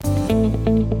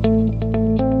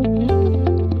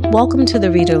Welcome to the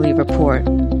Readerly Report.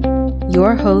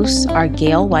 Your hosts are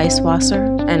Gail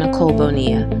Weisswasser and Nicole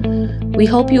Bonilla. We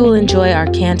hope you will enjoy our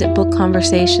candid book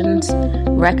conversations,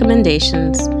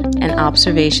 recommendations, and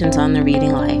observations on the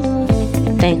reading life.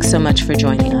 Thanks so much for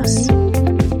joining us.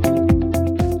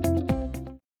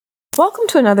 Welcome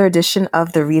to another edition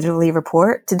of the Readerly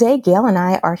Report. Today, Gail and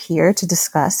I are here to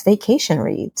discuss vacation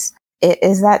reads. It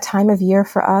is that time of year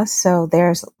for us, so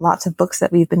there's lots of books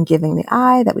that we've been giving the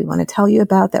eye that we want to tell you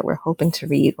about that we're hoping to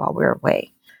read while we're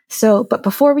away. But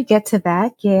before we get to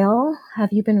that, Gail,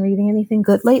 have you been reading anything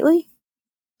good lately?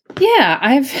 Yeah,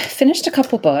 I've finished a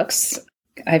couple books.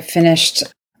 I've finished,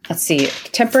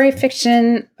 contemporary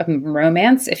fiction, a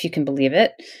romance, if you can believe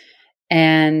it,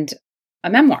 and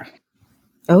a memoir.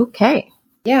 Okay.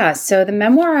 Yeah, so the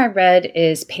memoir I read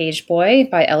is Page Boy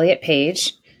by Elliot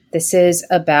Page. This is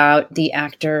about the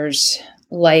actor's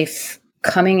life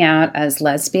coming out as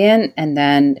lesbian and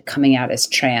then coming out as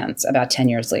trans about 10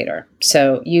 years later.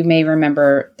 So you may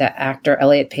remember the actor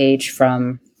Elliot Page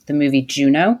from the movie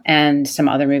Juno and some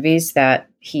other movies that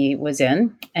he was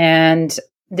in. And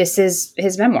this is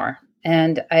his memoir.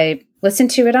 And I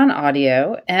listened to it on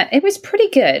audio, and it was pretty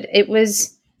good. It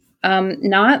was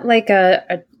not like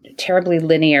a terribly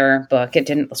linear book. It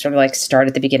didn't sort of like start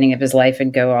at the beginning of his life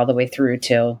and go all the way through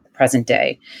till present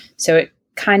day. So it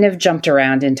kind of jumped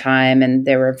around in time, and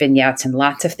there were vignettes and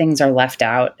lots of things are left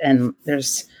out. And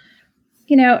there's,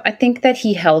 I think that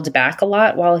he held back a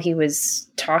lot while he was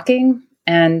talking.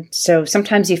 And so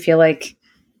sometimes you feel like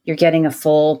you're getting a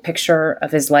full picture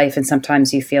of his life, and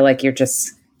sometimes you feel like you're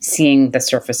just seeing the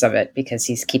surface of it because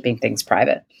he's keeping things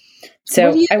private.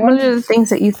 So what are the things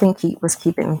that you think he was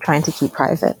trying to keep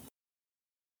private?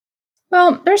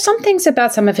 Well, there's some things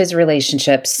about some of his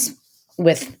relationships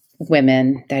with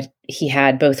women that he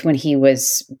had both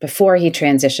before he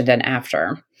transitioned and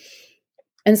after.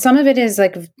 And some of it is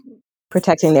like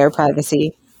protecting their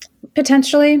privacy.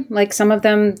 Potentially, like some of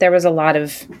them, there was a lot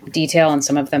of detail and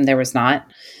some of them there was not.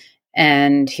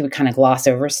 And he would kind of gloss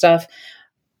over stuff.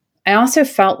 I also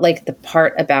felt like the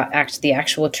part about the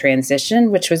actual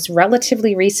transition, which was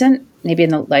relatively recent, maybe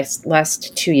in the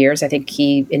last 2 years, I think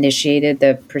he initiated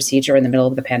the procedure in the middle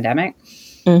of the pandemic.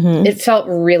 Mm-hmm. It felt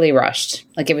really rushed.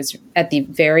 Like it was at the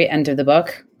very end of the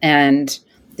book, and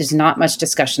there's not much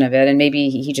discussion of it. And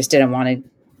maybe he just didn't want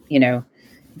to,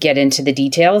 get into the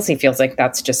details. He feels like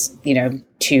that's just,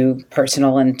 too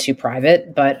personal and too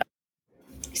private. But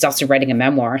he's also writing a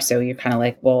memoir, so you're kind of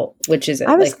like, well, which is it?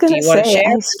 I was going to say,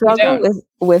 I struggle with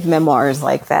with memoirs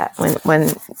like that when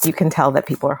you can tell that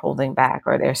people are holding back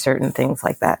or there's certain things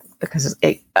like that, because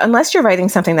unless you're writing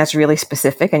something that's really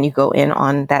specific and you go in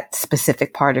on that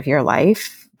specific part of your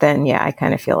life, then yeah, I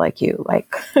kind of feel like you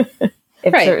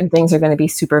if right. Certain things are going to be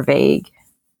super vague.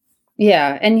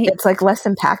 Yeah, and it's like less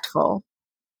impactful.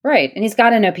 Right, and he's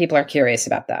got to know people are curious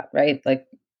about that, right? Like,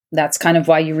 that's kind of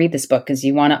why you read this book, because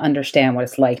you want to understand what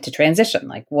it's like to transition.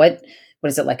 Like, what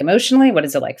is it like emotionally? What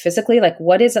is it like physically? Like,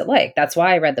 what is it like? That's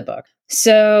why I read the book.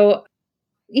 So,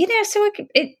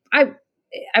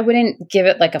 I wouldn't give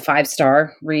it like a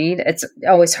 5-star read. It's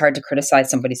always hard to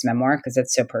criticize somebody's memoir because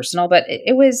it's so personal, but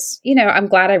it was, I'm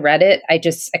glad I read it. I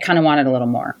kind of wanted a little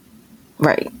more.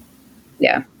 Right.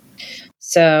 Yeah.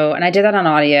 So, and I did that on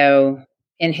audio.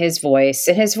 In his voice.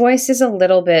 And his voice is a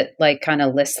little bit like kind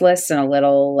of listless and a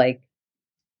little like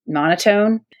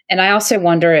monotone. And I also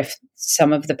wonder if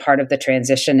some of the part of the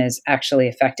transition is actually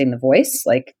affecting the voice.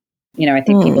 Like, I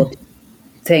think people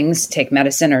take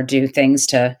medicine or do things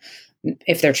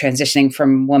if they're transitioning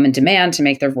from woman to man, to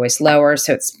make their voice lower.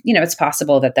 So it's, it's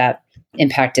possible that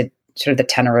impacted sort of the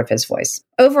tenor of his voice.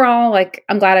 Overall, like,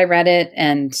 I'm glad I read it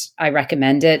and I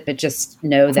recommend it, but just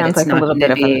know that it's not a little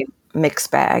bit of a mixed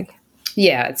bag.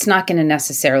 Yeah, it's not going to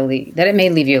necessarily, that it may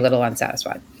leave you a little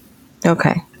unsatisfied.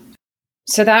 Okay.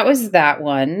 So that was that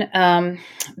one.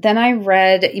 Then I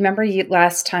read, you remember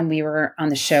last time we were on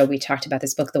the show, we talked about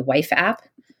this book, The Wife App,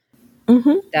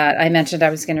 that I mentioned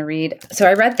I was going to read. So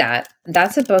I read that.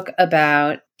 That's a book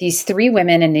about these 3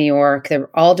 women in New York. They're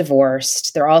all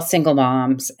divorced. They're all single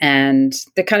moms, and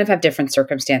they kind of have different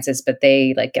circumstances, but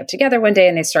they like get together one day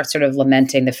and they start sort of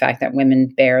lamenting the fact that women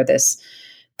bear this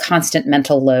constant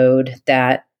mental load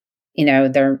that,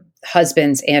 their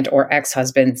husbands and or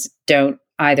ex-husbands don't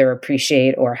either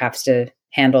appreciate or have to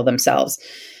handle themselves.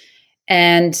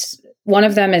 And one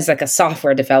of them is like a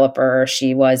software developer.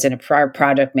 She was in a prior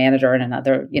project manager in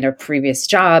another, previous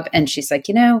job. And she's like,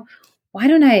 why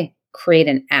don't I create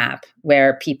an app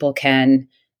where people can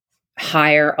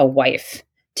hire a wife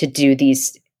to do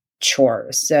these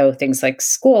chores? So things like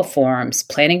school forms,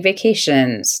 planning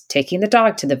vacations, taking the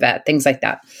dog to the vet, things like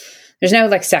that. there's no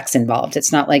like sex involved.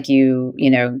 It's not like you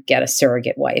get a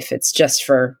surrogate wife. It's just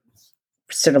for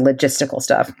sort of logistical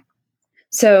stuff.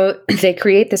 So they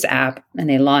create this app and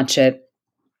they launch it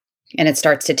and it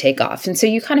starts to take off. And so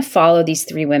you kind of follow these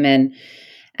three women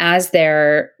as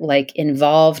they're like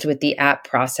involved with the app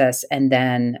process, and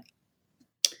then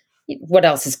what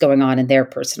else is going on in their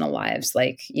personal lives,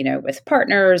 like, with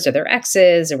partners or their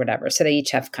exes or whatever. So they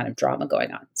each have kind of drama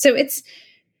going on. So it's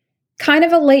kind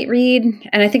of a light read.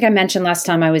 And I think I mentioned last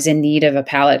time I was in need of a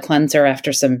palate cleanser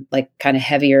after some like kind of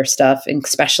heavier stuff, and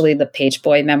especially the Page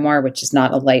Boy memoir, which is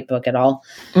not a light book at all.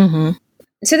 Mm-hmm.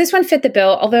 So this one fit the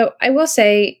bill. Although I will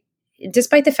say,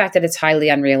 despite the fact that it's highly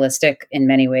unrealistic in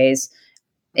many ways,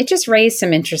 it just raised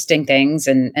some interesting things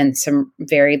and some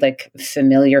very like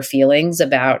familiar feelings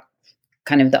about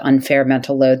kind of the unfair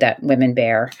mental load that women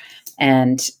bear,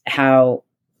 and how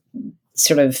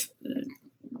sort of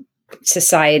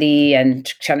society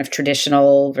and kind of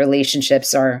traditional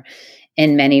relationships are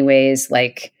in many ways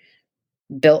like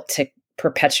built to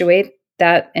perpetuate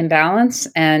that imbalance.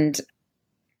 And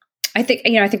I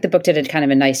think the book did a kind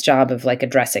of a nice job of like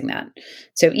addressing that.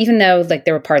 So even though like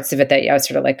there were parts of it that I was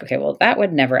sort of like, okay, well, that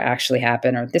would never actually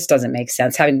happen, or this doesn't make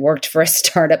sense. Having worked for a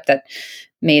startup that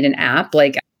made an app,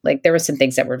 like there were some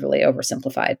things that were really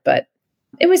oversimplified, but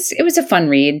it was a fun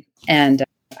read, and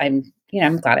I'm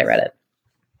glad I read it.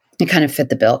 It kind of fit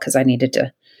the bill because I needed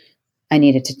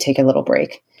to take a little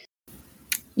break.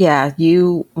 Yeah,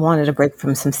 you wanted a break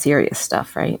from some serious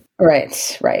stuff, right?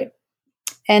 Right.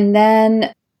 And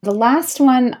then the last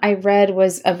one I read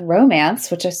was a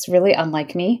romance, which is really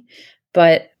unlike me,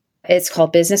 but it's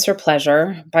called Business or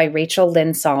Pleasure by Rachel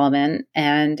Lynn Solomon.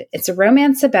 And it's a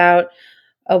romance about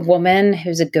a woman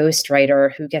who's a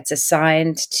ghostwriter who gets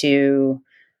assigned to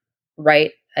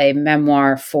write a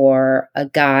memoir for a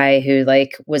guy who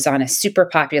like was on a super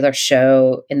popular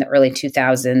show in the early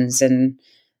 2000s. And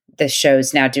the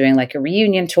show's now doing like a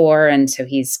reunion tour. And so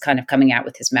he's kind of coming out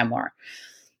with his memoir.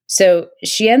 So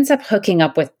she ends up hooking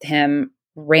up with him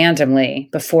randomly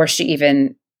before she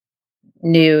even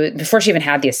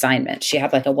had the assignment. She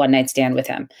had like a one-night stand with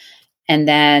him. And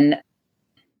then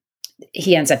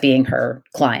he ends up being her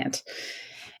client.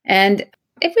 And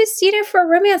it was, for a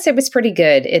romance, it was pretty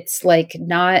good. It's like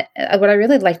not, what I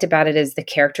really liked about it is the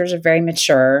characters are very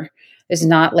mature. There's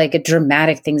not like a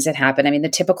dramatic things that happen. I mean, the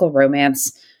typical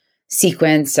romance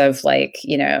sequence of like,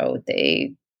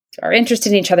 they are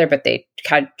interested in each other, but they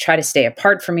try to stay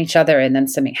apart from each other. And then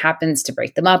something happens to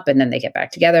break them up and then they get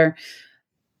back together.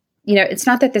 It's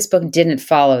not that this book didn't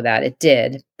follow that. It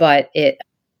did, but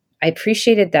I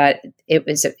appreciated that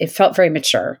it felt very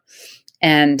mature,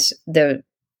 and the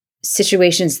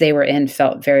situations they were in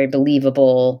felt very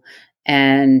believable,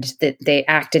 and that they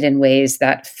acted in ways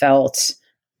that felt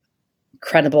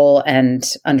credible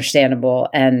and understandable.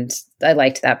 And I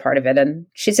liked that part of it. And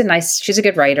she's a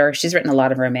good writer. She's written a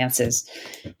lot of romances,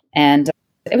 and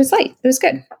it was light. It was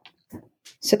good.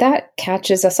 So that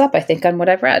catches us up, I think, on what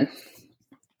I've read.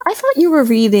 I thought you were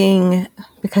reading,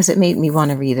 because it made me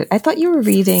want to read it, I thought you were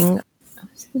reading,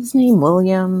 what's his name,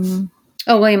 William?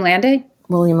 Oh, William Landay?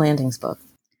 William Landing's book.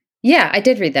 Yeah, I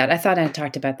did read that. I thought I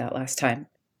talked about that last time.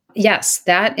 Yes,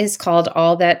 that is called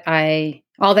All That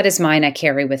Is Mine, I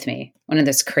Carry With Me. One of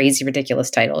those crazy, ridiculous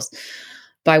titles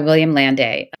by William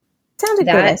Landay. Sounded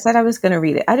good. I said I was going to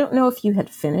read it. I don't know if you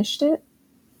had finished it.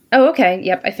 Oh, okay.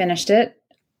 Yep, I finished it.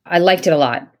 I liked it a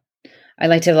lot.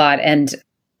 And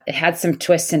it had some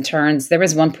twists and turns. There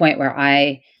was one point where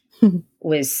I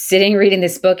was sitting reading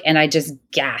this book and I just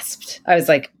gasped. I was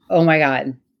like, oh my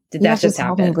God, did that just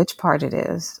happen? Tell me which part it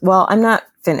is. Well, I'm not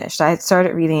finished. I had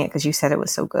started reading it because you said it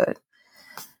was so good.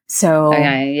 So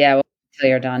okay, yeah, well, until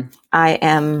you're done.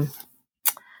 I'm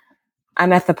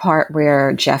at the part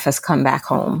where Jeff has come back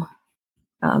home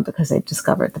because they've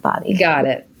discovered the body. Got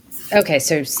it. Okay,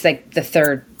 so it's like the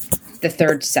third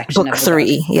section book of the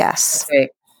 3, book. yes.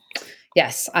 Great.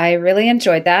 Yes, I really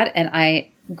enjoyed that, and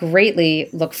I greatly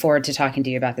look forward to talking to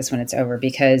you about this when it's over,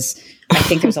 because I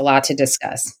think there's a lot to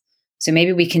discuss. So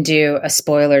maybe we can do a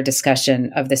spoiler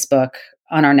discussion of this book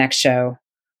on our next show,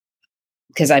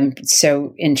 because I'm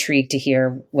so intrigued to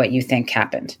hear what you think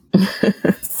happened.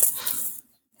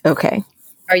 Okay.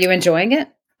 Are you enjoying it?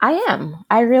 I am.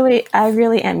 I really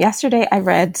am. Yesterday I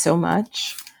read so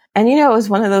much. And it was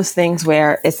one of those things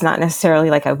where it's not necessarily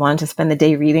like I wanted to spend the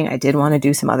day reading. I did want to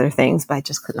do some other things, but I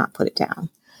just could not put it down.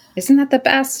 Isn't that the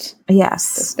best?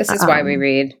 Yes. This is why we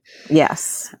read.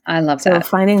 Yes. I love that. So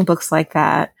finding books like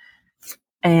that.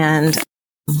 And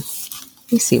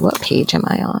let me see, what page am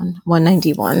I on?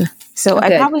 191. So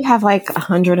I probably have like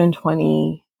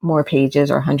 120 more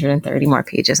pages or 130 more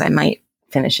pages. I might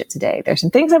finish it today. There's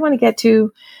some things I want to get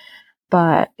to.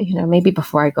 but, maybe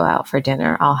before I go out for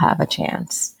dinner, I'll have a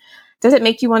chance. Does it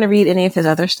make you want to read any of his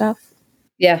other stuff?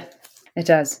 Yeah, it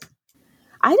does.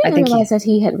 I didn't realize that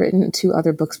he had written 2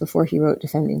 other books before he wrote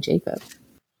Defending Jacob.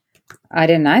 I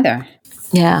didn't either.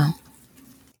 Yeah.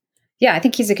 Yeah, I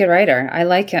think he's a good writer. I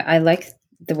like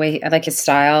the way, I like his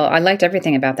style. I liked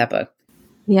everything about that book.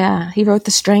 Yeah, he wrote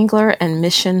The Strangler and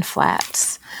Mission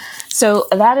Flats. So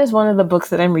that is one of the books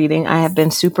that I'm reading. I have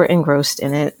been super engrossed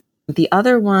in it. The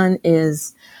other one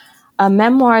is a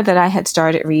memoir that I had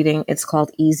started reading. It's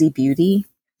called Easy Beauty.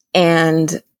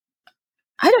 And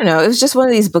I don't know, it was just one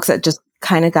of these books that just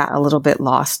kind of got a little bit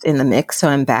lost in the mix. So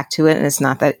I'm back to it. And it's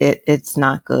not that it's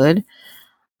not good.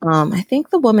 I think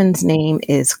the woman's name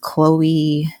is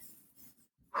Chloe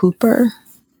Hooper.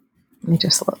 Let me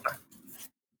just look.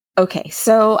 Okay,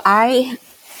 so I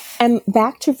am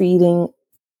back to reading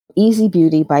Easy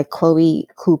Beauty by Chloe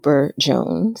Cooper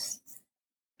Jones.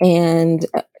 And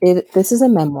this is a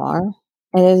memoir,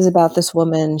 and it is about this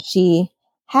woman. She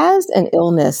has an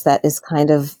illness that is kind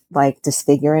of like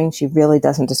disfiguring. She really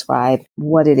doesn't describe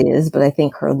what it is, but I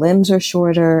think her limbs are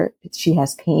shorter. She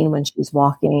has pain when she's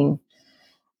walking.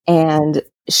 And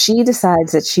she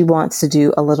decides that she wants to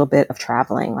do a little bit of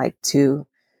traveling,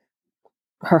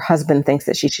 her husband thinks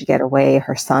that she should get away.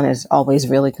 Her son is always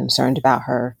really concerned about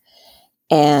her.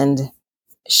 And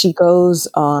she goes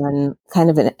on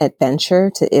kind of an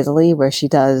adventure to Italy where she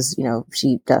does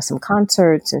some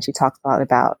concerts, and she talks a lot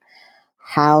about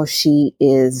how she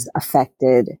is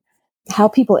affected, how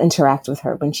people interact with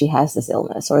her when she has this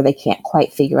illness, or they can't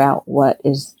quite figure out what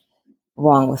is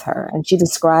wrong with her. And she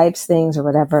describes things or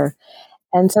whatever.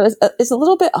 And so it's a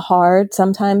little bit hard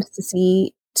sometimes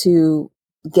to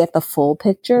get the full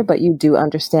picture, but you do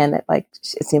understand that,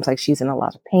 it seems like she's in a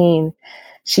lot of pain.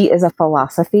 She is a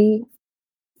philosophy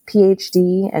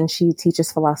PhD, and she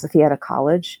teaches philosophy at a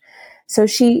college. So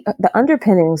the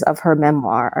underpinnings of her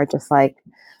memoir are just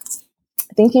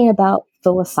thinking about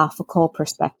philosophical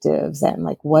perspectives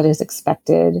and what is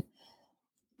expected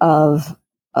of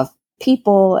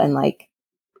people, and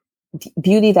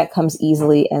beauty that comes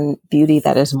easily and beauty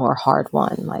that is more hard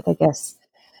won. I guess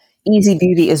easy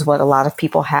beauty is what a lot of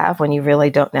people have when you really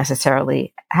don't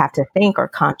necessarily have to think or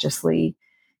consciously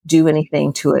do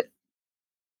anything to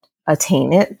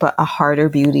attain it. But a harder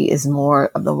beauty is more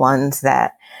of the ones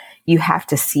that you have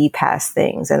to see past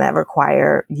things and that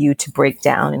require you to break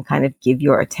down and kind of give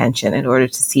your attention in order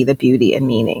to see the beauty and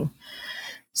meaning.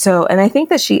 So, and I think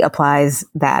that she applies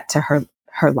that to her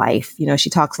life. She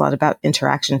talks a lot about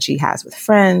interactions she has with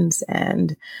friends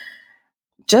and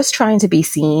just trying to be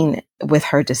seen with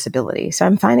her disability. So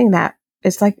I'm finding that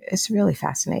it's really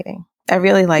fascinating. I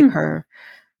really like her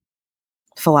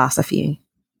philosophy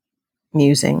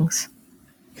musings.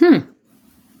 That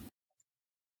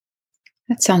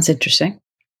sounds interesting.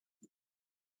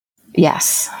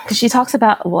 Yes, because she talks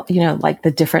about,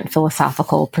 the different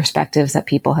philosophical perspectives that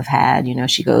people have had.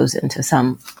 She goes into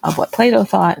some of what Plato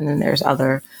thought, and then there's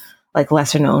other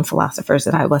lesser known philosophers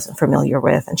that I wasn't familiar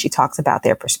with. And she talks about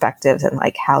their perspectives and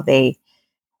how they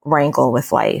wrangle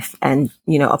with life, and,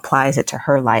 applies it to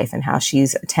her life and how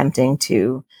she's attempting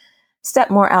to step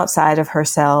more outside of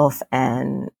herself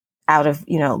and out of,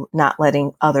 not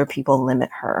letting other people limit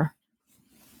her.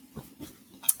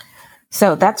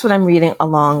 So that's what I'm reading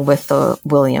along with the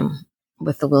William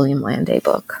Landay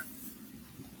book.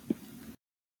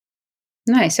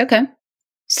 Nice. Okay.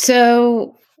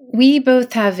 So we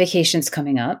both have vacations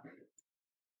coming up.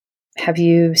 Have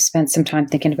you spent some time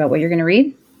thinking about what you're going to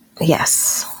read?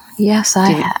 Yes. Yes, I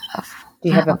have. Do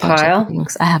you have a pile?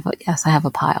 I have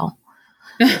a pile.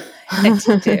 Yes,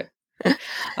 you do.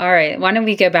 All right. Why don't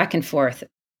we go back and forth?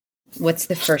 What's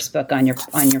the first book on your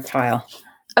pile?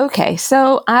 Okay.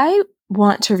 So I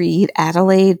want to read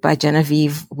Adelaide by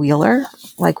Genevieve Wheeler.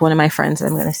 One of my friends that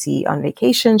I'm going to see on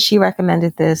vacation, she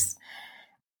recommended this.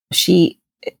 She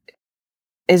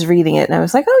is reading it, and I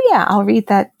was like, oh yeah, I'll read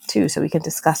that too, so we can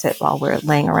discuss it while we're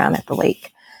laying around at the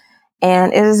lake.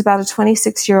 And it is about a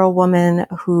 26-year-old woman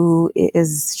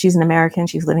she's an American,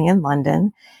 she's living in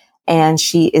London, and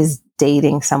she is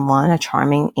dating someone, a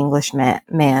charming English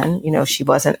man. She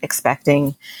wasn't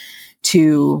expecting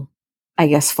to, I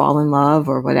guess, fall in love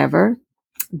or whatever.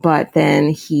 But then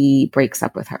he breaks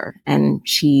up with her, and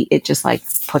it just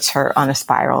puts her on a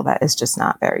spiral that is just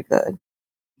not very good.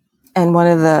 And one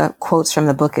of the quotes from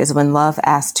the book is, when love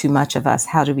asks too much of us,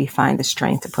 how do we find the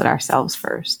strength to put ourselves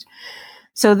first?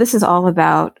 So this is all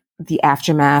about the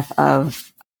aftermath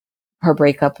of her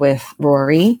breakup with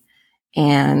Rory.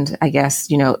 And I guess,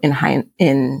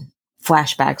 in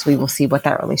flashbacks, we will see what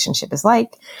that relationship is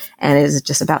like. And it is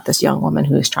just about this young woman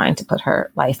who is trying to put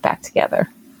her life back together.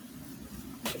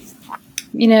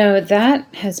 That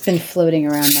has been floating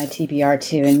around my TBR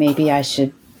too, and maybe I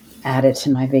should add it to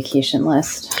my vacation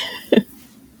list.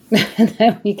 And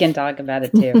then we can talk about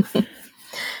it too.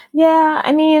 Yeah,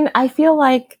 I mean, I feel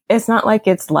like it's not like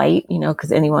it's light,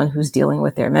 because anyone who's dealing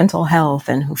with their mental health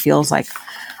and who feels like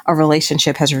a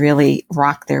relationship has really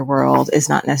rocked their world is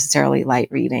not necessarily light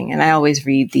reading. And I always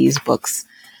read these books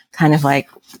kind of like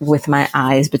with my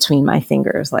eyes between my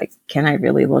fingers, like, can I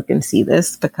really look and see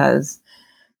this? Because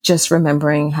just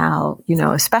remembering how,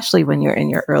 especially when you're in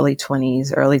your early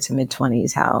 20s, early to mid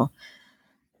 20s, how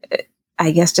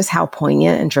I guess just how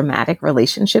poignant and dramatic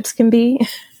relationships can be.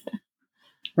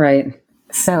 Right.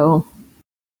 So.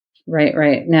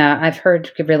 Right. Now, I've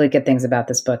heard really good things about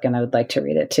this book, and I would like to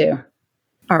read it too.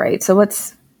 All right. So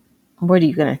what are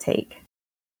you going to take?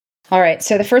 All right.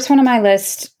 So the first one on my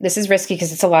list, this is risky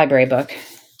because it's a library book,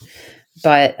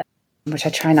 but which I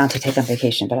try not to take on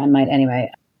vacation, but I might anyway.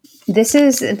 This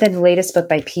is the latest book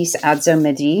by Peace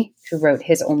Adzo-Madi, who wrote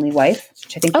His Only Wife,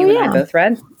 which I think you and I both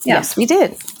read. Yeah. Yes, we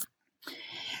did.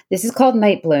 This is called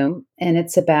Night Bloom, and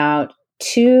it's about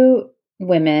two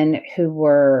women who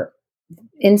were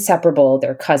inseparable,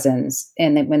 they're cousins,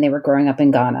 and when they were growing up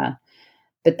in Ghana.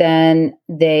 But then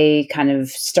they kind of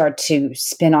start to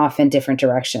spin off in different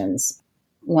directions.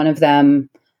 One of them,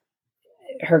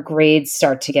 her grades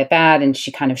start to get bad and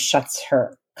she kind of shuts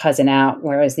her cousin out,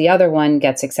 whereas the other one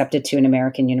gets accepted to an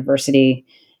American university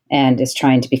and is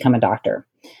trying to become a doctor.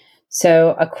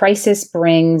 So a crisis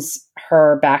brings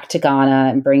her back to Ghana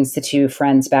and brings the two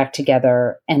friends back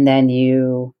together. And then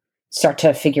you start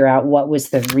to figure out what was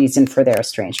the reason for their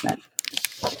estrangement.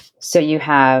 So you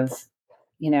have,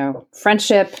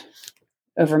 friendship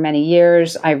over many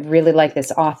years. I really like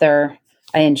this author.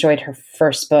 I enjoyed her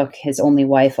first book, His Only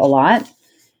Wife, a lot.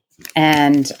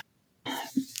 And I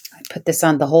put this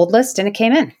on the hold list and it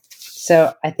came in.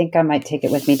 So I think I might take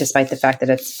it with me, despite the fact that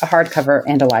it's a hardcover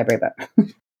and a library book.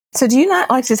 So do you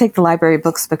not like to take the library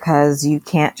books because you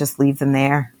can't just leave them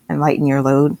there and lighten your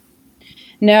load?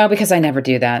 No, because I never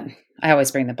do that. I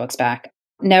always bring the books back.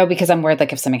 No, because I'm worried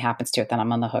like if something happens to it, then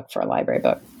I'm on the hook for a library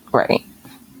book. Right.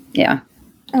 Yeah.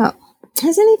 Oh,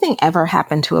 has anything ever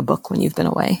happened to a book when you've been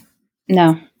away?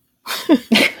 No.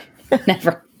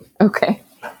 Never. Okay.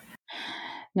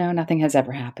 No, nothing has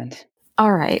ever happened.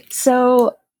 All right.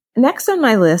 So next on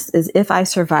my list is If I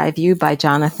Survive You by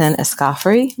Jonathan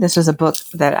Escoffery. This was a book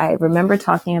that I remember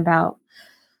talking about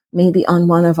maybe on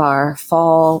one of our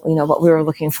fall, what we were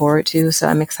looking forward to. So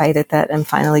I'm excited that I'm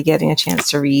finally getting a chance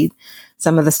to read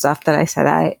some of the stuff that I said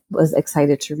I was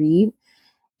excited to read.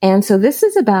 And so this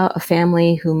is about a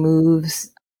family who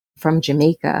moves from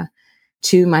Jamaica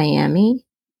to Miami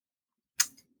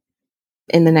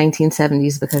in the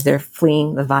 1970s because they're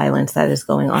fleeing the violence that is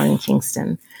going on in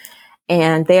Kingston.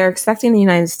 And they are expecting the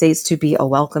United States to be a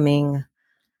welcoming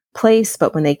place,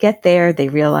 but when they get there, they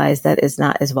realize that it's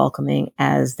not as welcoming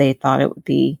as they thought it would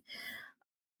be.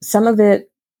 Some of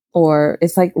it, or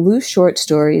it's like loose short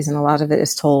stories, and a lot of it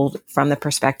is told from the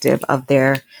perspective of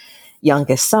their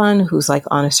youngest son, who's like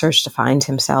on a search to find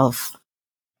himself.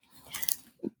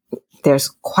 There's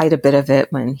quite a bit of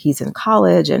it when he's in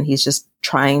college and he's just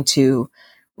trying to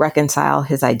reconcile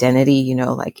his identity,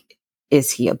 like,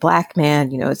 is he a Black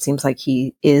man? It seems like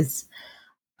he is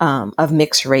of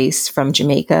mixed race from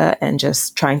Jamaica, and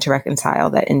just trying to reconcile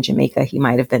that in Jamaica, he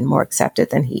might have been more accepted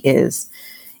than he is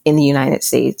in the United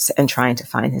States, and trying to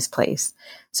find his place.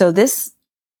 So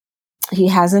he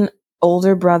has an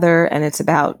older brother, and it's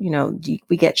about,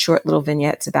 we get short little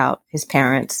vignettes about his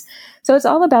parents. So it's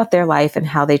all about their life and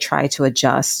how they try to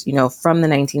adjust, from the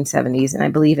 1970s. And I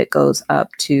believe it goes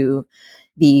up to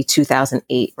the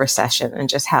 2008 recession, and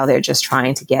just how they're just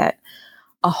trying to get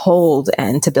a hold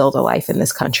and to build a life in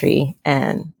this country,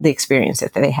 and the experience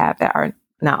that they have that are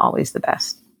not always the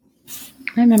best.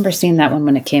 I remember seeing that one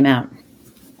when it came out.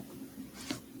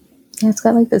 Yeah, it's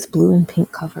got like this blue and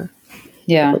pink cover.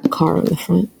 Yeah. With the car on the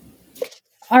front.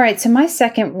 All right. So my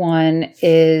second one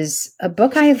is a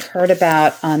book I've heard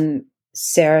about on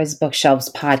Sarah's Bookshelves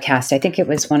podcast. I think it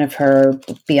was one of her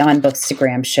Beyond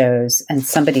Bookstagram shows, and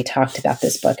somebody talked about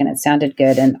this book and it sounded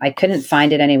good, and I couldn't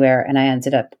find it anywhere, and I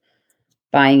ended up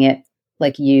buying it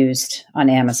like used on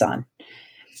Amazon.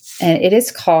 And it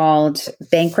is called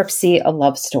Bankruptcy, a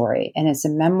Love Story. And it's a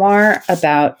memoir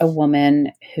about a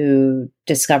woman who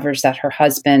discovers that her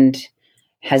husband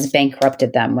has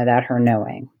bankrupted them without her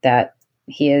knowing, that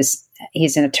he's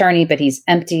an attorney, but he's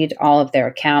emptied all of their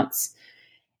accounts.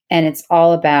 And it's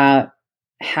all about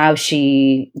how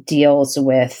she deals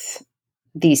with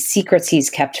these secrets he's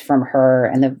kept from her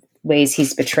and the ways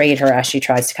he's betrayed her as she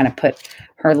tries to kind of put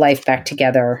her life back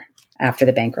together after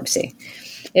the bankruptcy.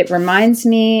 It reminds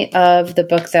me of the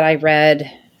book that I read.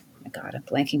 Oh my God, I'm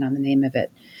blanking on the name of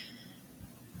it.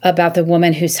 About the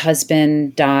woman whose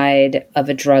husband died of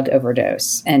a drug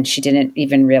overdose, and she didn't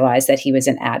even realize that he was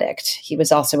an addict. He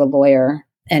was also a lawyer,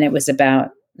 and it was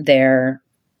about their.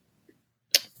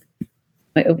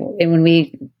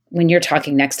 When you're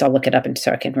talking next, I'll look it up and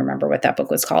so I can remember what that book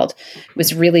was called. It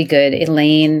was really good.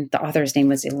 Elaine, the author's name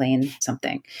was Elaine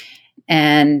something,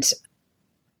 and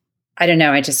I don't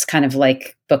know. I just kind of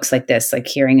like books like this, like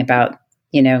hearing about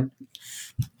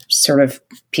sort of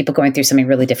people going through something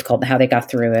really difficult and how they got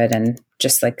through it, and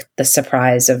just like the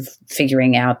surprise of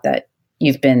figuring out that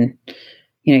you've been,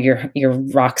 your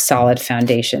rock solid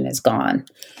foundation is gone.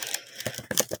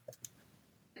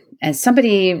 And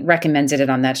somebody recommended it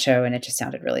on that show, and it just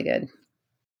sounded really good.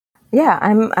 Yeah,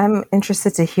 I'm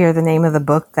interested to hear the name of the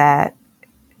book that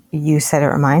you said it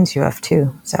reminds you of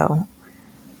too. So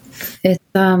it's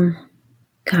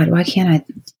God, why can't I?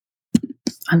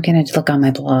 I'm going to look on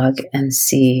my blog and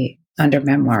see under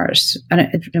memoirs. I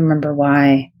don't remember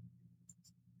why.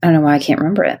 I don't know why I can't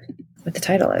remember it, what the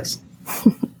title is.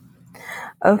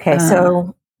 Okay,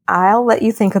 so I'll let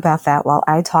you think about that while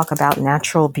I talk about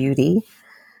Natural Beauty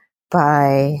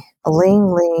by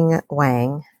Ling Ling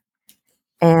Wang.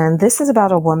 And this is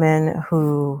about a woman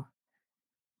who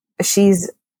she's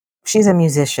a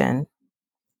musician,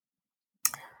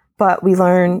 but we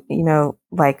learn,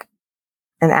 like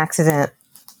an accident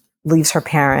leaves her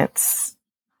parents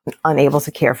unable to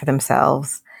care for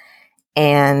themselves.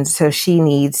 And so she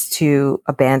needs to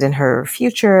abandon her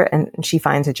future, and she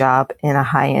finds a job in a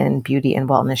high-end beauty and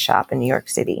wellness shop in New York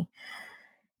City.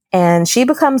 And she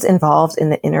becomes involved in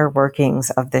the inner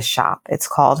workings of this shop. It's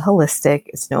called Holistic.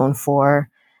 It's known for,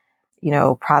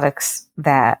 products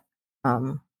that,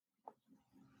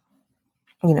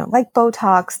 like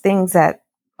Botox, things that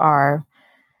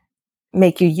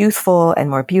make you youthful and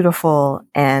more beautiful.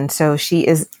 And so she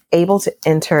is able to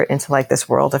enter into like this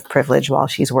world of privilege while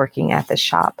she's working at this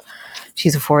shop.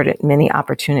 She's afforded many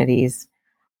opportunities.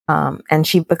 And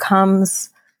she becomes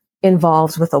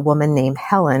involved with a woman named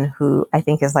Helen, who I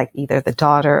think is like either the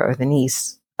daughter or the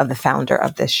niece of the founder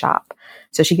of this shop.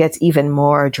 So she gets even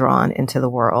more drawn into the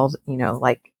world,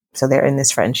 so they're in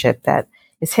this friendship that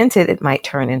is hinted it might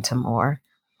turn into more.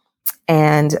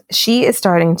 And she is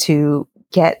starting to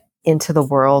get into the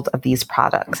world of these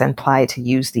products and apply to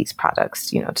use these products,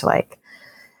 to like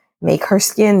make her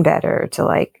skin better, to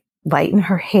like lighten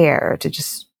her hair, to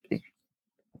just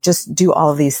do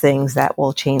all of these things that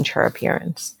will change her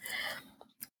appearance.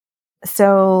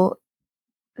 So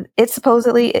it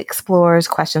supposedly explores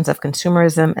questions of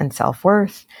consumerism and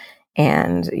self-worth.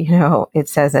 And, it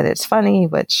says that it's funny,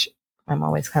 which I'm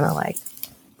always kind of like,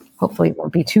 hopefully it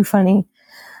won't be too funny.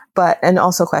 And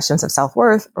also questions of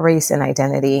self-worth, race, and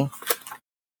identity.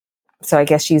 So I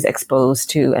guess she's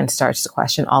exposed to and starts to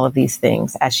question all of these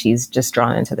things as she's just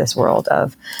drawn into this world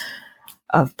of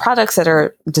products that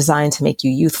are designed to make you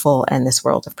youthful and this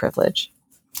world of privilege.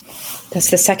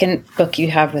 That's the second book you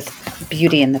have with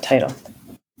beauty in the title.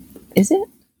 Is it?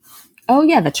 Oh,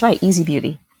 yeah, that's right. Easy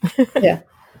Beauty. Yeah.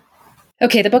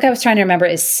 Okay, the book I was trying to remember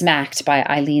is Smacked by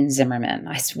Eileen Zimmerman.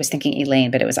 I was thinking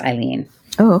Elaine, but it was Eileen.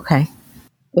 Oh, okay.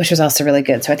 Which was also really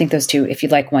good. So I think those two, if you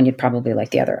like one, you'd probably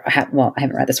like the other. I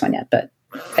haven't read this one yet, but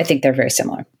I think they're very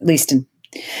similar, at least in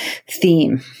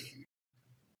theme.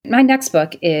 My next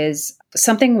book is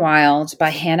Something Wild by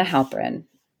Hannah Halprin.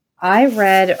 I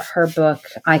read her book,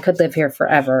 I Could Live Here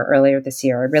Forever, earlier this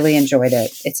year. I really enjoyed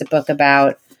it. It's a book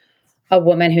about a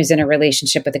woman who's in a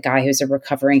relationship with a guy who's a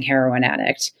recovering heroin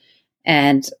addict,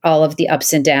 and all of the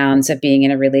ups and downs of being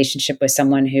in a relationship with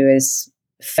someone who is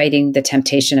fighting the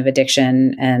temptation of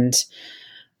addiction, and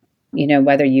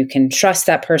whether you can trust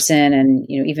that person, and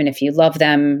even if you love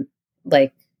them,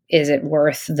 like, is it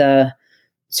worth the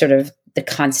sort of the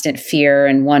constant fear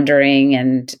and wondering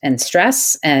and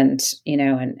stress and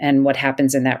what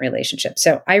happens in that relationship.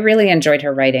 So I really enjoyed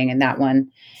her writing in that one,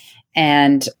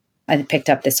 and I picked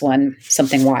up this one,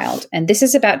 Something Wild, and this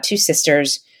is about two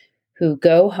sisters who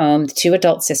go home, two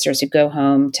adult sisters who go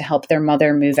home to help their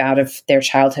mother move out of their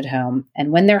childhood home.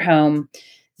 And when they're home,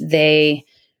 they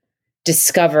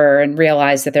discover and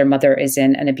realize that their mother is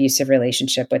in an abusive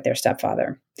relationship with their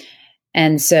stepfather.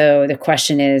 And so the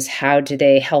question is, how do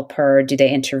they help her? Do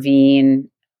they intervene?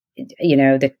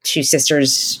 The two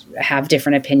sisters have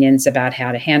different opinions about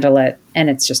how to handle it. And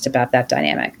it's just about that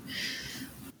dynamic.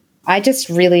 I just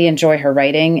really enjoy her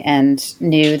writing and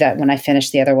knew that when I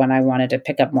finished the other one, I wanted to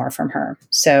pick up more from her.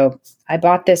 So I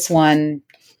bought this one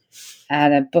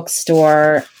at a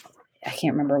bookstore. I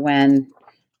can't remember when.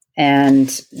 And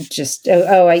just,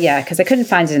 yeah, because I couldn't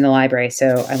find it in the library. So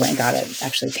I went and got it,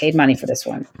 actually paid money for this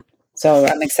one. So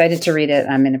I'm excited to read it.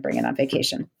 I'm going to bring it on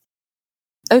vacation.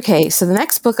 Okay, so the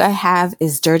next book I have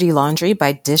is Dirty Laundry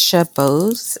by Disha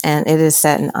Bose, and it is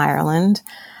set in Ireland.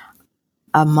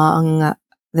 Among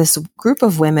this group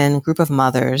of women, group of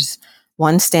mothers,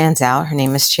 one stands out. Her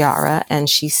name is Chiara, and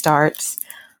she starts,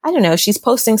 I don't know, she's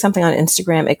posting something on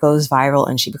Instagram. It goes viral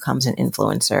and she becomes an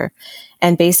influencer.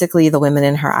 And basically the women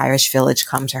in her Irish village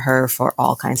come to her for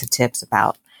all kinds of tips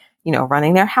about,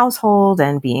 running their household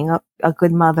and being a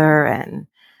good mother and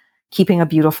keeping a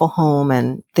beautiful home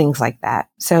and things like that.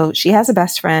 So she has a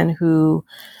best friend who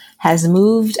has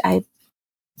moved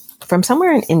from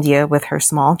somewhere in India with her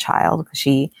small child.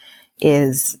 She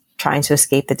is trying to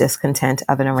escape the discontent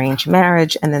of an arranged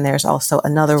marriage. And then there's also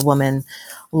another woman,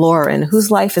 Lauren,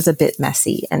 whose life is a bit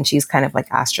messy and she's kind of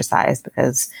like ostracized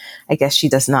because I guess she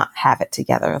does not have it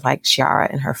together like Chiara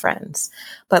and her friends.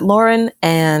 But Lauren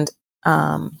and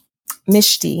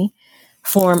Mishti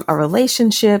form a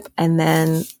relationship, and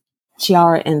then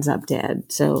Chiara ends up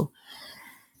dead. So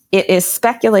it is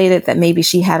speculated that maybe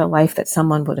she had a life that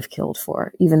someone would have killed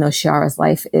for, even though Chiara's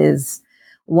life is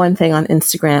one thing on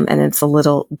Instagram and it's a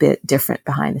little bit different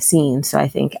behind the scenes. So I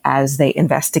think as they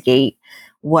investigate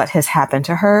what has happened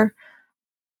to her,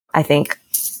 I think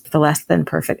the less than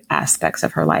perfect aspects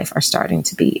of her life are starting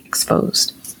to be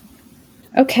exposed.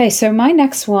 Okay, so my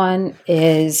next one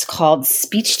is called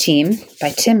Speech Team by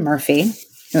Tim Murphy,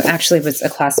 who actually was a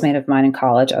classmate of mine in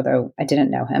college, although I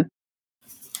didn't know him.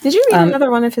 Did you read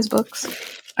another one of his books?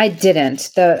 I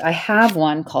didn't. I have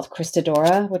one called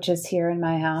Christodora, which is here in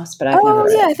my house, but I've never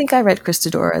read it. I think I read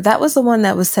Christodora. That was the one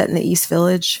that was set in the East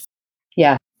Village.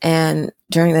 Yeah. And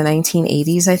during the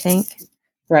 1980s, I think.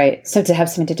 Right. So to have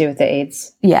something to do with the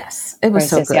AIDS? Yes. It was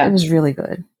so good. Yeah. It was really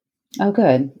good. Oh,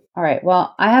 good. All right.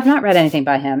 Well, I have not read anything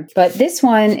by him, but this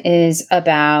one is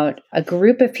about a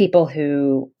group of people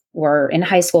who were in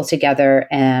high school together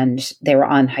and they were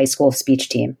on high school speech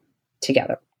team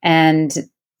together. And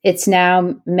it's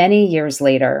now many years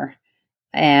later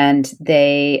and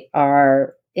they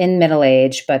are in middle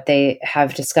age, but they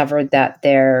have discovered that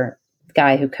their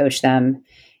guy who coached them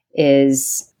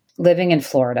is living in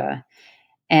Florida.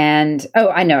 And,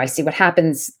 I know, I see what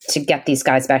happens to get these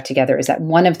guys back together is that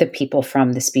one of the people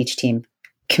from the speech team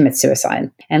commits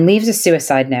suicide and leaves a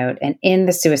suicide note. And in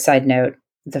the suicide note,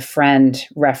 the friend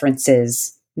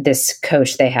references this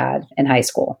coach they had in high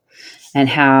school and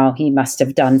how he must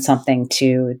have done something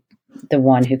to the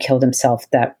one who killed himself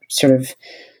that sort of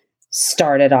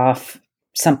started off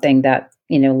something that,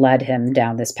 led him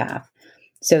down this path.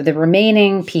 So the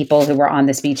remaining people who were on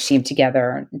the speech team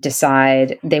together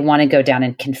decide they want to go down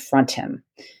and confront him.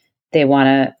 They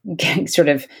want to sort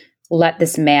of let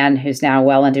this man who's now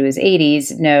well into his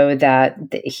 80s know that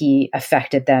he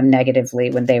affected them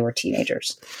negatively when they were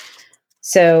teenagers.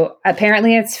 So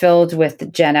apparently it's filled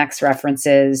with Gen X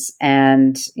references.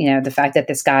 And, the fact that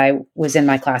this guy was in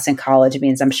my class in college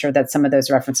means I'm sure that some of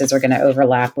those references are going to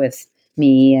overlap with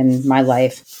me and my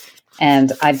life.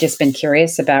 And I've just been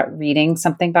curious about reading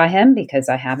something by him because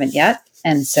I haven't yet.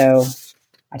 And so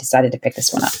I decided to pick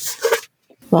this one up.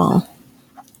 Well,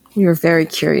 you're very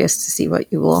curious to see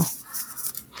what you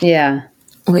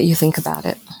think about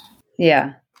it.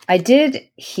 Yeah. I did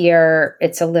hear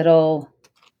the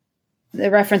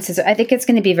references, I think it's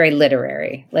going to be very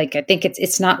literary. Like, I think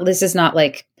this is not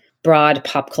like broad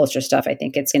pop culture stuff. I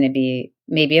think it's going to be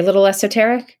maybe a little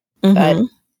esoteric, but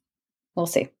we'll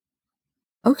see.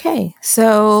 Okay,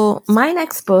 so my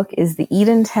next book is The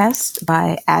Eden Test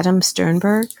by Adam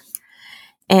Sternberg,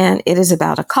 and it is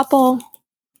about a couple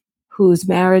whose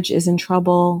marriage is in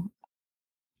trouble,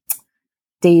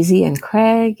 Daisy and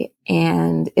Craig,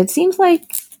 and it seems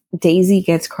like Daisy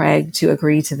gets Craig to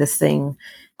agree to this thing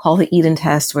called the Eden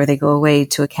Test, where they go away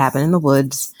to a cabin in the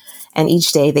woods, and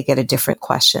each day they get a different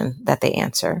question that they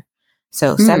answer.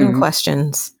 So 7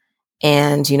 questions,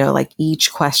 and,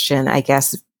 each question, I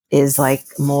guess, is like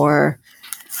more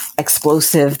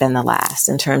explosive than the last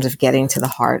in terms of getting to the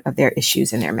heart of their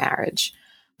issues in their marriage.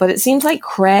 But it seems like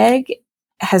Craig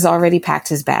has already packed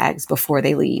his bags before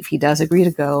they leave. He does agree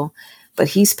to go, but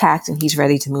he's packed and he's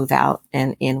ready to move out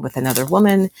and in with another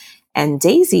woman. And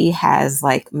Daisy has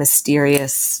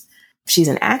she's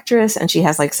an actress and she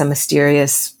has like some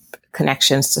mysterious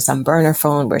connections to some burner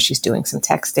phone where she's doing some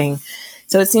texting.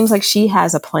 So it seems like she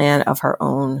has a plan of her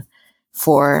own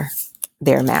for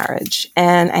their marriage.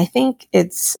 And I think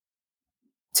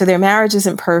so their marriage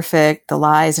isn't perfect. The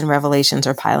lies and revelations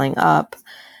are piling up.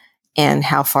 And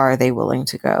how far are they willing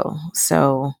to go?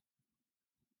 So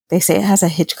They say it has a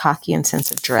Hitchcockian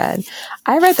sense of dread.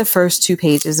 I read the first 2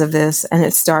 pages of this, and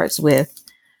it starts with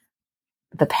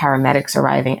the paramedics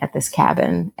arriving at this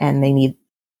cabin, and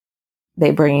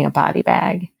they bring a body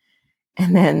bag.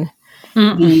 And then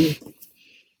the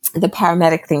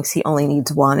paramedic thinks he only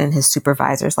needs one, and his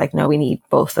supervisor's like, no, we need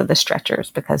both of the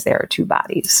stretchers because there are 2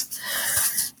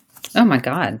 bodies. Oh my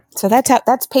God. So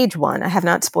that's page 1. I have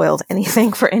not spoiled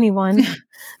anything for anyone.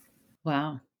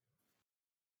 Wow.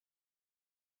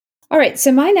 All right.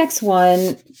 So my next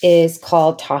one is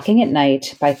called Talking at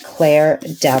Night by Claire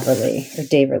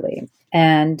Daverly.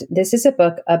 And this is a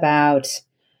book about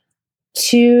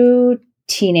 2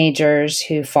 teenagers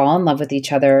who fall in love with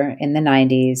each other in the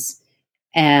 90s.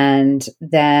 And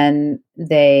then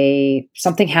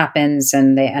something happens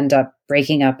and they end up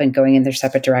breaking up and going in their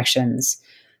separate directions.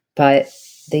 But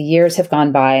the years have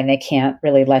gone by and they can't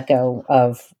really let go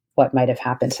of what might have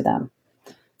happened to them.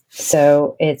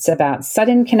 So it's about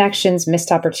sudden connections,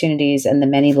 missed opportunities, and the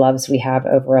many loves we have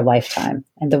over a lifetime,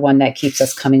 and the one that keeps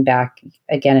us coming back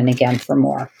again and again for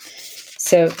more.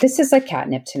 So this is like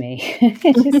catnip to me.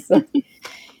 It's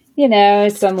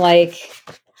like, some like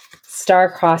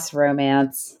star-crossed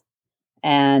romance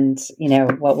and,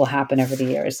 what will happen over the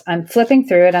years. I'm flipping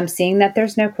through it. I'm seeing that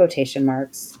there's no quotation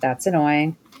marks. That's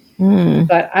annoying.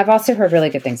 But I've also heard really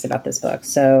good things about this book.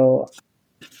 So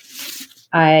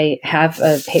I have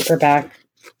a paperback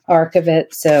arc of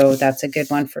it, so that's a good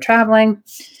one for traveling,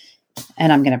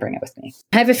 and I'm going to bring it with me.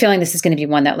 I have a feeling this is going to be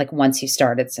one that, like, once you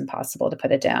start, it's impossible to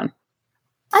put it down.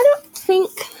 I don't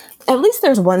think, at least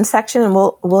there's one section in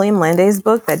William Landay's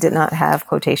book that did not have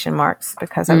quotation marks,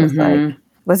 because I was like,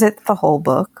 was it the whole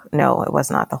book? No, it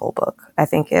was not the whole book. I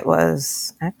think it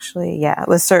was actually, it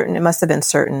was certain. It must have been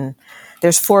certain.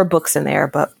 There's 4 books in there,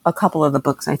 but a couple of the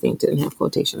books I think didn't have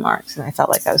quotation marks, and I felt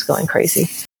like I was going crazy.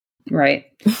 Right.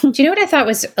 Do you know what I thought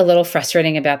was a little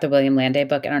frustrating about the William Landay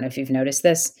book? I don't know if you've noticed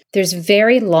this. There's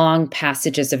very long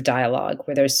passages of dialogue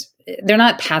where they're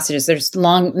not passages, there's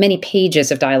many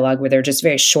pages of dialogue where they're just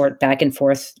very short back and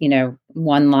forth,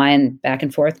 one line back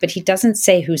and forth, but he doesn't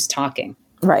say who's talking.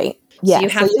 Right. Yeah. So you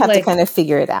have to kind of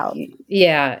figure it out.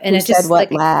 Yeah. And it just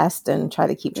what last and try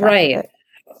to keep track of it.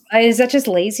 Is that just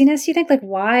laziness, you think? Like,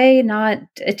 why not?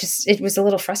 It was a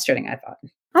little frustrating, I thought.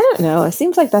 I don't know. It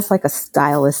seems like that's like a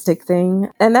stylistic thing.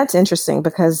 And that's interesting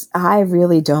because I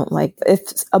really don't like, if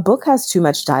a book has too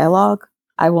much dialogue,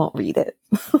 I won't read it.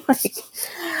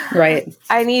 Right.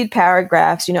 I need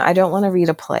paragraphs. I don't want to read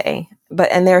a play.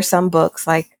 And there are some books,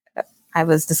 like I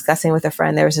was discussing with a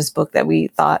friend, there was this book that we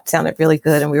thought sounded really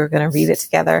good and we were going to read it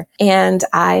together. And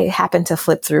I happened to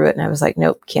flip through it and I was like,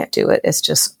 nope, can't do it. It's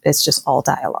just all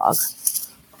dialogue.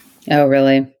 Oh,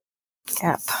 really?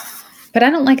 Yep. But I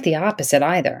don't like the opposite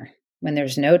either, when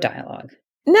there's no dialogue.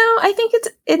 No, I think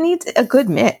it needs a good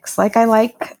mix. Like I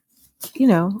like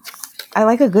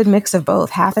a good mix of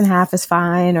both. Half and half is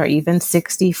fine, or even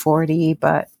 60-40.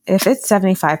 But if it's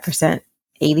 75%,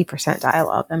 80%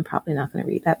 dialogue, I'm probably not going to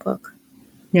read that book.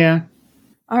 Yeah.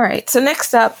 All right. So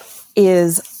next up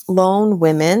is Lone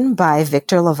Women by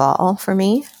Victor LaValle for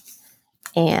me.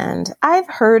 And I've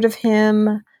heard of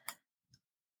him.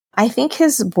 I think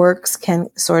his works can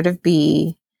sort of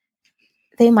they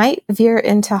might veer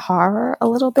into horror a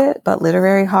little bit, but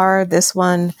literary horror. This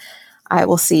one, I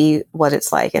will see what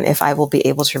it's like and if I will be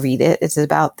able to read it. It's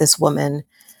about this woman.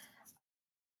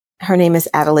 Her name is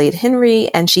Adelaide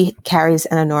Henry, and she carries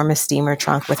an enormous steamer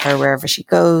trunk with her wherever she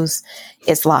goes.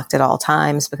 It's locked at all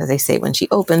times because they say when she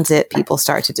opens it, people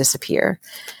start to disappear.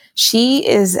 She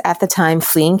is at the time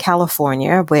fleeing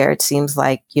California, where it seems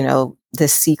like,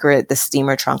 the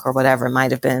steamer trunk or whatever might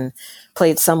have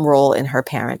played some role in her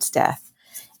parents' death.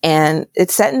 And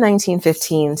it's set in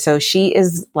 1915. So she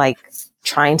is like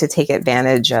trying to take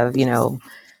advantage of,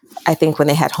 I think when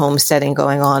they had homesteading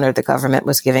going on or the government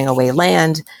was giving away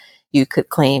land, you could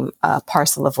claim a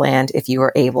parcel of land if you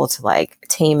were able to like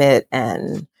tame it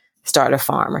and start a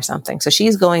farm or something. So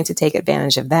she's going to take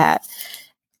advantage of that,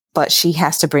 but she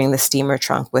has to bring the steamer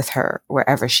trunk with her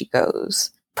wherever she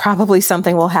goes. Probably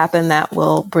something will happen that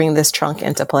will bring this trunk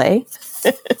into play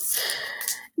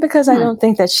because I don't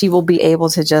think that she will be able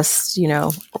to just,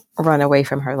 run away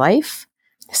from her life.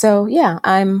 So yeah,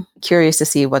 I'm curious to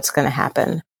see what's going to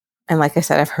happen. And like I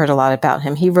said, I've heard a lot about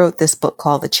him. He wrote this book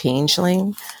called The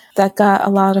Changeling that got a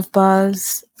lot of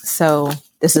buzz. So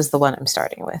this is the one I'm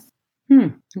starting with.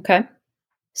 Okay.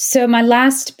 So my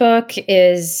last book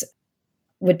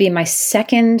would be my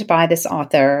second by this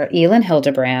author, Elin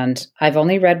Hilderbrand. I've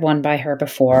only read one by her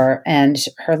before, and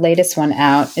her latest one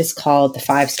out is called The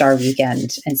 5-Star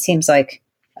Weekend, and seems like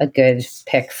a good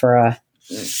pick for a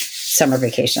summer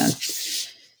vacation.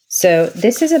 So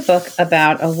this is a book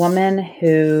about a woman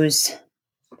whose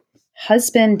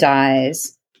husband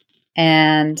dies,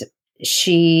 and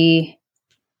she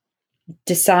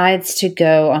decides to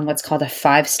go on what's called a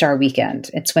 5-star weekend.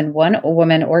 It's when one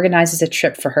woman organizes a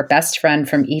trip for her best friend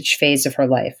from each phase of her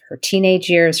life, her teenage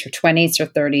years, her 20s, her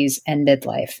 30s, and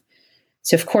midlife.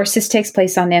 So, of course, this takes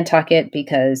place on Nantucket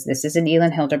because this is an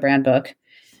Elin Hilderbrand book.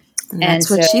 And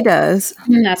that's what she does.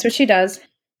 That's what she does.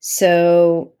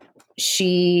 So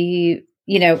she,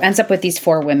 ends up with these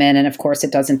 4 women. And, of course,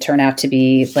 it doesn't turn out to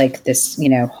be like this,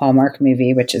 Hallmark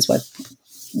movie, which is what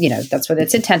that's what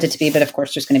it's intended to be. But of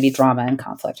course, there's going to be drama and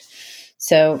conflict.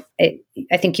 So I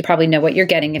think you probably know what you're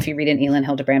getting if you read an Elin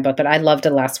Hilderbrand book. But I loved the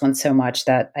last one so much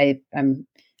that I've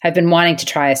been wanting to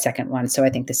try a second one. So I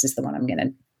think this is the one I'm going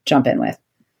to jump in with.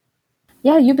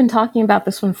 Yeah, you've been talking about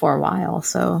this one for a while.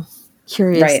 So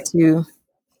curious to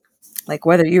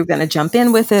whether you're going to jump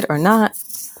in with it or not.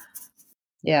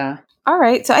 Yeah. All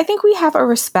right. So I think we have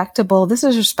this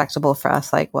is respectable for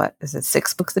us. What is it?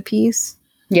 6 books apiece?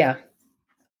 Yeah.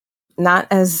 Not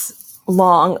as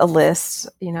long a list.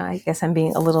 I guess I'm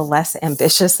being a little less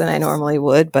ambitious than I normally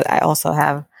would, but I also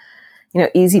have,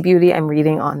 Easy Beauty I'm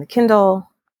reading on the Kindle,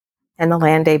 and the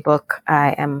Landay book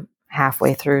I am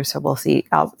halfway through. So we'll see.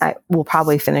 I will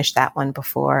probably finish that one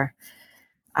before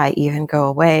I even go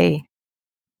away.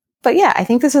 But yeah, I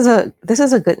think this is a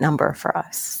good number for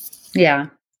us. Yeah.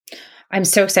 I'm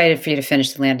so excited for you to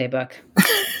finish the Landay book.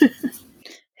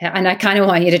 And I kind of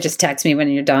want you to just text me when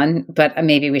you're done, but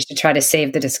maybe we should try to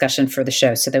save the discussion for the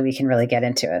show so that we can really get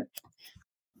into it.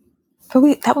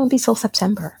 But that won't be till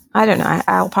September. I don't know.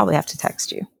 I'll probably have to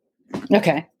text you.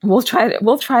 Okay. We'll try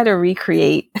to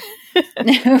recreate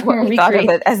what we thought of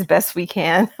it as best we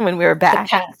can when we were back.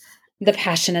 The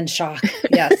passion and shock.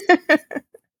 Yes.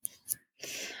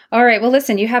 All right. Well,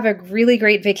 listen, you have a really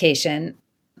great vacation.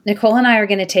 Nicole and I are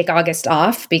going to take August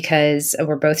off because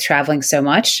we're both traveling so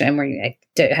much and we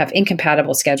have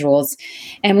incompatible schedules,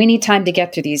 and we need time to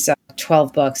get through these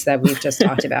 12 books that we've just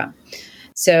talked about.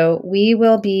 So we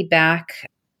will be back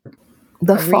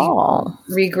the fall.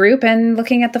 Regroup and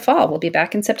looking at the fall. We'll be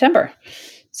back in September.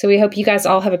 So we hope you guys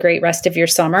all have a great rest of your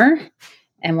summer,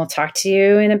 and we'll talk to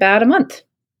you in about a month.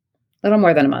 A little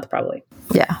more than a month, probably.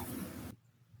 Yeah.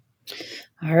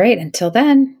 All right. Until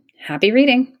then, happy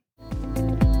reading.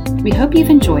 We hope you've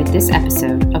enjoyed this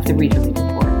episode of The Readerly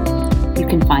Report. You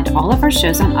can find all of our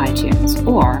shows on iTunes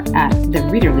or at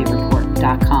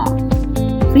thereaderlyreport.com.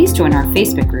 Please join our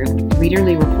Facebook group,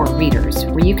 Readerly Report Readers,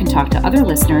 where you can talk to other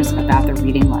listeners about their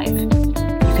reading life. You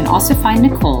can also find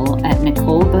Nicole at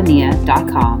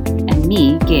NicoleBonilla.com and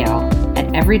me, Gail, at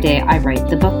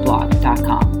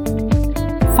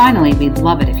EverydayIWriteTheBookBlog.com. Finally, we'd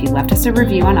love it if you left us a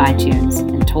review on iTunes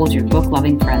and told your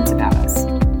book-loving friends about us.